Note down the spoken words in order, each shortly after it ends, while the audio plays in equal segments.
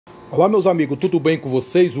Olá meus amigos, tudo bem com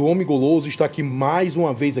vocês? O Homem Goloso está aqui mais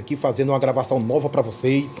uma vez aqui fazendo uma gravação nova para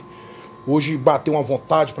vocês. Hoje bateu uma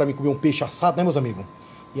vontade para mim comer um peixe assado, né meus amigos?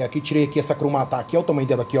 E aqui tirei aqui essa cromatá aqui, olha o tamanho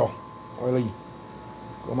dela aqui, ó. Olha aí.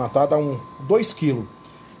 Cromatá dá 2 kg.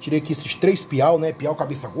 Tirei aqui esses 3 piau, né? Piau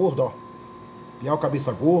cabeça gorda, ó. Piau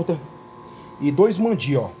cabeça gorda. E 2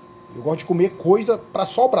 mandi, ó. Eu gosto de comer coisa para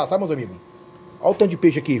sobrar, sabe meus amigos? Olha o tanto de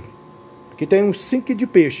peixe aqui. Aqui tem uns 5 kg de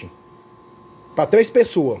peixe. Para 3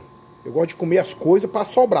 pessoas. Eu gosto de comer as coisas para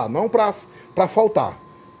sobrar, não para faltar.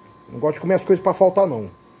 Não gosto de comer as coisas para faltar, não.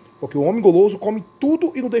 Porque o homem goloso come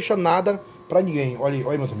tudo e não deixa nada para ninguém. Olha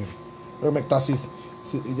aí, meus amigos. Olha como é que tá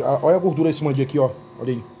olha a gordura desse mandi aqui, ó.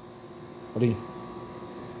 Olha aí. Olha aí.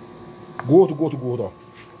 Gordo, gordo, gordo, ó.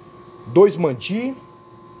 2 mandi,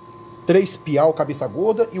 3 piau, cabeça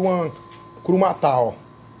gorda e uma crumatá, ó.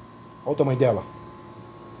 Olha o tamanho dela.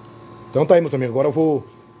 Então tá aí, meus amigos. Agora eu vou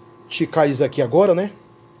ticar isso aqui agora, né?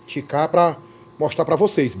 Ticar pra mostrar pra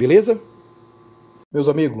vocês, beleza? Meus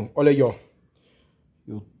amigos, olha aí, ó.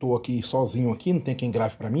 Eu tô aqui sozinho aqui, não tem quem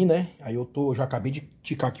grave pra mim, né? Aí já acabei de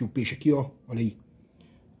ticar aqui o peixe aqui, ó. Olha aí.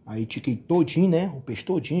 Aí tiquei todinho, né? O peixe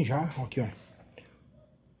todinho já, ó, aqui, ó.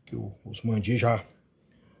 Aqui os mandi já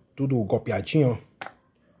tudo golpeadinho, ó.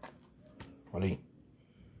 Olha aí.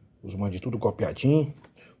 Os mandi tudo golpeadinho.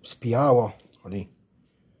 Os piau, ó. Olha aí.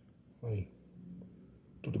 Olha aí.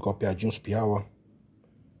 Tudo golpeadinho os piau, ó.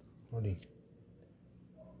 Olha aí.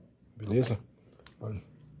 Beleza? Olha.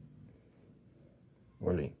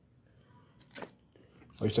 Olha aí.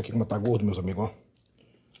 Olha isso aqui como tá gordo, meus amigos, ó.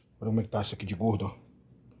 Olha como é que tá isso aqui de gordo, ó.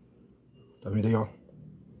 Tá vendo aí, ó?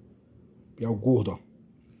 Piau gordo, ó.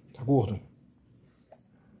 Tá gordo.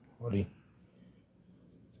 Olha aí.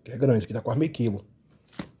 Isso aqui é grande, isso aqui dá quase meio quilo.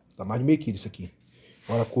 Dá mais de meio quilo isso aqui.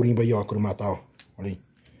 Olha a corimba aí, ó, a crumatá, ó. Olha aí.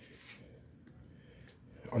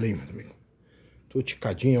 Olha aí, meus amigos. Tudo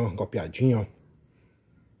ticadinho, ó, golpeadinho, ó.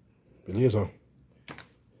 Beleza, ó.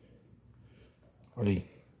 Olha aí.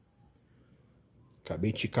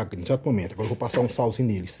 Acabei de ticar no exato momento. Agora eu vou passar um salzinho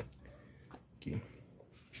neles. Aqui.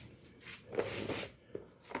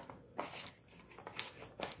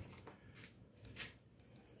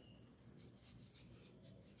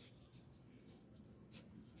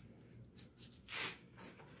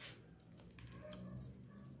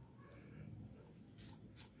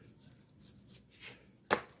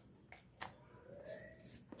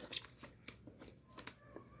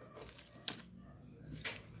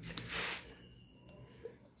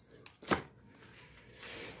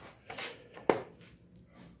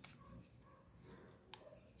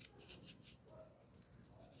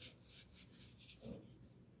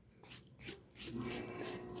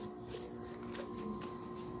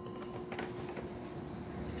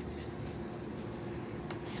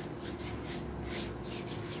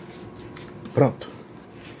 Pronto.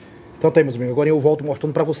 Então tá aí, meus amigos. Agora eu volto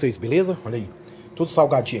mostrando pra vocês, beleza? Olha aí. Tudo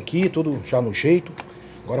salgadinho aqui, tudo já no jeito.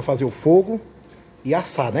 Agora fazer o fogo e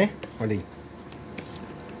assar, né? Olha aí.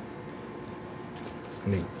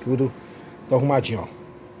 Olha aí. Tudo tá arrumadinho, ó.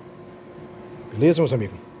 Beleza, meus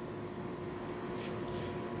amigos?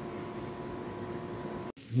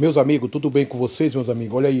 Meus amigos, tudo bem com vocês, meus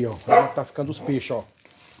amigos? Olha aí, ó. Olha como tá ficando os peixes, ó.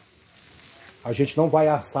 A gente não vai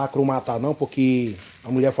assar cromatá não, porque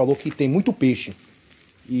a mulher falou que tem muito peixe.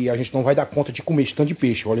 E a gente não vai dar conta de comer esse tanto de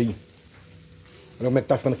peixe, olha aí. Olha como é que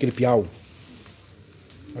tá ficando aquele piau.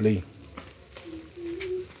 Olha aí.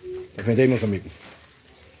 Tá vendo aí, meus amigos?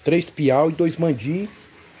 3 piau e 2 mandi.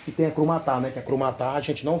 E tem a cromatá, né? Que a cromatá a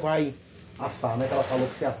gente não vai assar, né? Que ela falou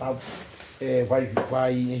que se assar,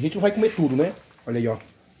 a gente não vai comer tudo, né? Olha aí, ó.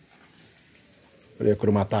 Olha aí a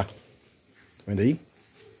cromatá. Tá vendo aí?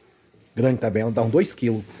 Grande também, ela dá uns 2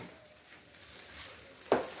 kg.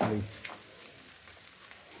 Olha aí.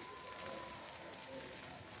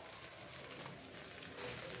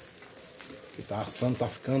 Que tá assando, tá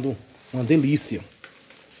ficando uma delícia.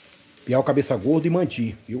 Piau cabeça gorda e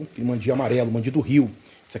mandi, viu? E mandi amarelo, mandi do rio.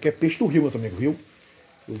 Isso aqui é peixe do rio, meus amigos, viu?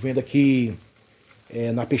 Eu vendo aqui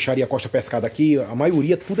na peixaria Costa Pescada aqui, a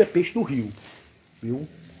maioria tudo é peixe do rio, viu?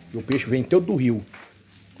 E o peixe vem todo do rio.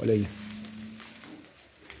 Olha aí.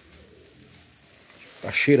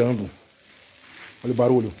 Tá cheirando. Olha o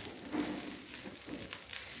barulho.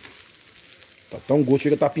 Tá tão gosto,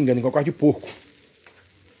 chega a tá pingando, igual carne de porco.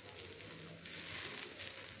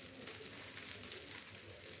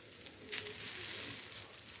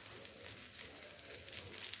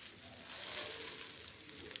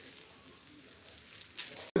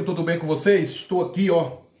 Tudo bem com vocês? Estou aqui,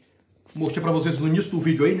 ó. Mostrei pra vocês no início do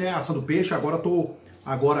vídeo aí, né? Assando peixe.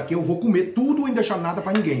 Agora aqui eu vou comer tudo e não deixar nada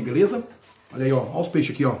pra ninguém, beleza? Olha aí, ó. Olha os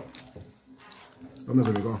peixes aqui, ó. Olha, meus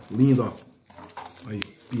amigos, ó. Lindo, ó. Aí.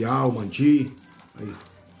 piau, mandi. Aí.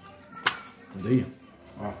 Aí,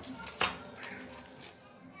 ó.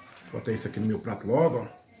 Vou botar isso aqui no meu prato logo, ó.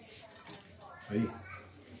 Aí.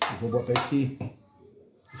 Eu vou botar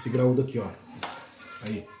esse graúdo aqui, ó.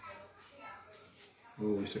 Aí.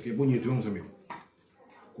 Oh, isso aqui é bonito, viu, meus amigos?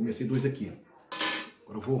 Comecei dois aqui.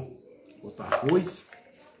 Agora eu vou botar arroz.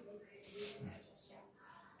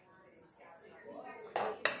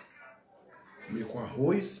 Comer com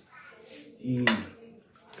arroz. E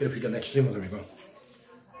aquele viganetezinho, meus amigos.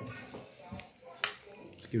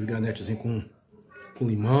 Aqui o viganetezinho com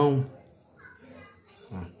limão.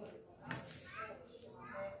 Ó.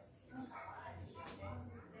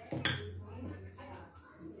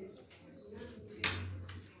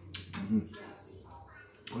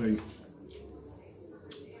 Olha aí.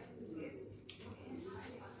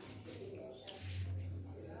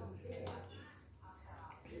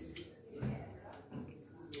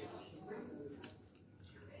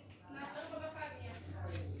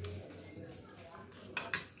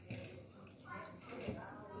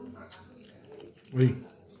 Aí.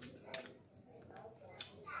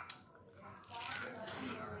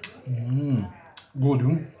 Gordo,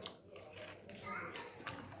 viu?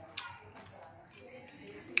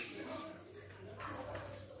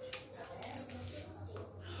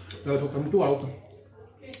 Ela só tá muito alta.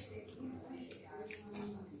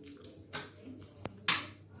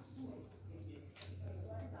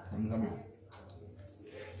 Vamos lá, meu.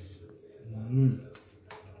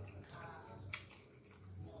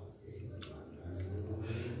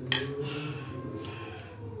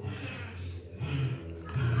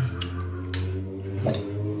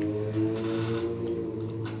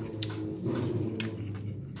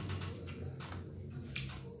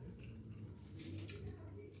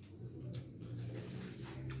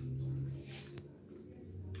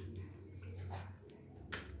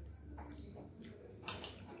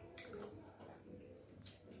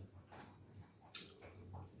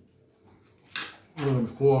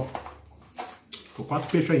 Ficou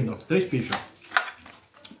 4 peixes ainda, ó. 3 peixes, ó.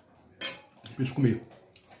 Pra eles comer.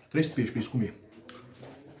 3 peixes pra eles comer.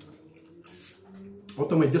 Olha o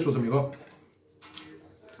tamanho desse, meus amigos, ó.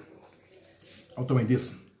 Olha o tamanho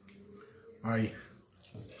desse. Aí.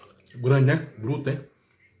 Grande, né? Bruto, né?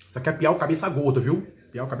 Isso aqui é piau cabeça gorda, viu?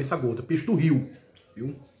 Piau cabeça gorda. Peixe do rio,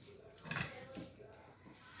 viu?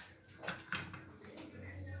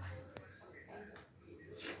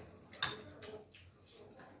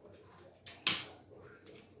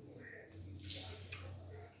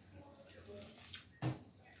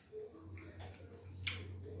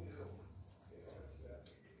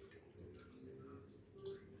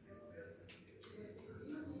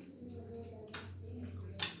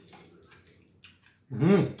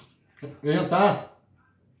 Ganha, tá?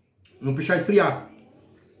 Não deixar esfriar.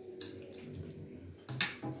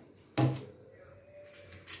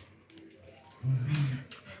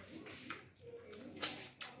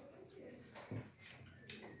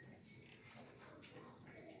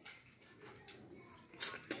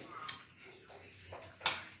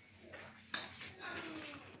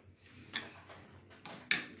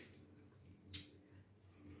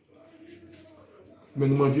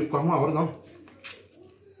 Comendo mandioca quase 1 hora, não.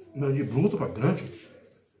 Mandioca bruto, pra grande.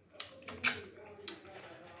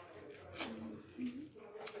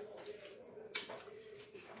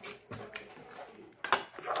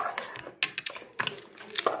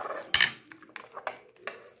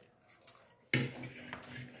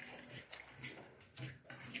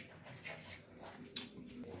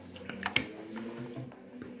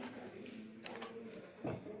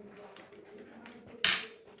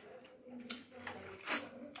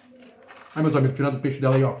 Aí, meus amigos, tirando o peixe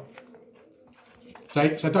dela aí, ó.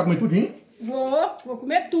 Você tá comendo tudinho? Vou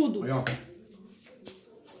comer tudo. Aí, ó.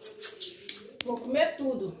 Vou comer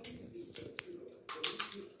tudo.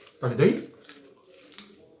 Tá vendo aí?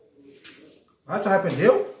 Ah, se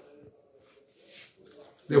arrependeu?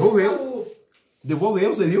 Devolveu.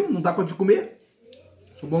 Devolveu, você viu? Não dá pra te comer.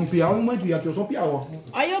 Sou bom piau e um mandioca. Aqui eu sou piau,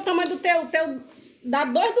 ó. Olha o tamanho do teu dá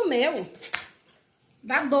 2 do meu.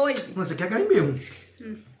 Dá 2. Mas você quer ganhar mesmo.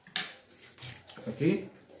 Aqui.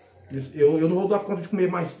 Eu não vou dar conta de comer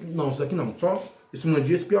mais. Não, isso aqui não. Só esse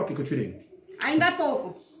mandioca e esse piau aqui que eu tirei. Ainda é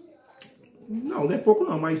pouco? Não, não é pouco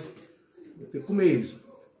não, mas eu tenho que comer eles.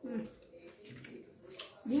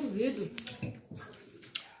 Duvido.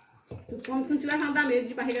 Tu come se não tiver nada medo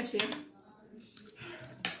de barriga cheia.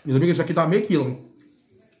 Meus amigos, isso aqui dá meio quilo.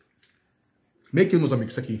 Meio quilo, meus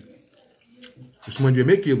amigos, isso aqui. Esse mandioca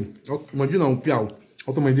é meio quilo. O mandioca não, o piau. Olha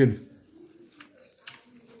o tamanho dele.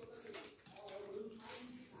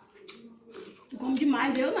 Tu come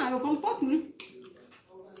demais, eu não. Eu como um pouquinho.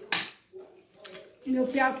 Meu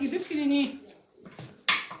piau aqui bem pequenininho.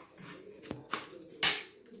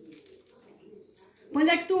 Onde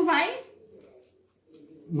é que tu vai?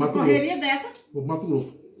 Uma correria dessa? Vou pro Mato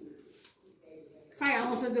Grosso. Pai, a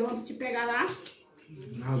onça deu onça te pegar lá.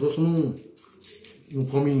 As onças não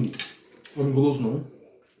comem homem guloso, não.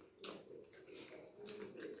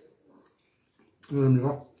 Não é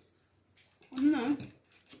melhor? Não.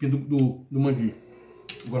 Espinho do mandi.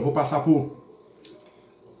 Agora vou passar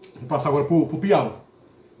agora pro piau.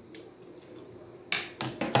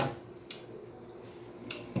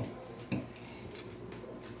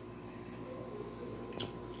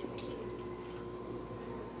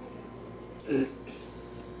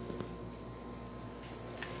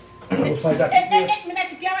 Eu vou sair daqui. Me dá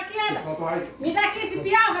esse piau aqui, anda. Me dá aqui esse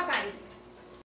piau, rapaz.